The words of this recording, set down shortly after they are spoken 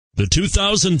The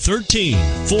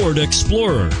 2013 Ford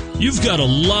Explorer. You've got a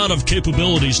lot of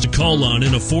capabilities to call on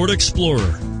in a Ford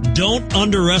Explorer. Don't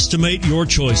underestimate your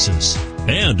choices,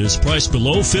 and is priced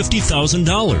below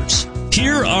 $50,000.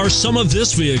 Here are some of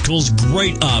this vehicle's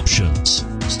great options: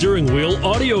 steering wheel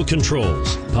audio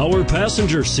controls, power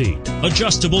passenger seat,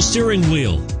 adjustable steering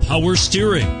wheel, power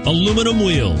steering, aluminum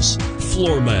wheels,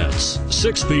 floor mats,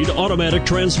 6-speed automatic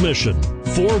transmission,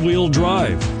 4-wheel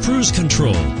drive, cruise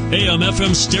control,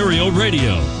 AM/FM stereo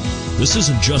radio. This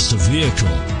isn't just a vehicle,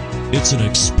 it's an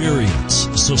experience.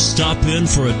 So stop in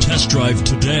for a test drive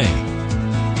today.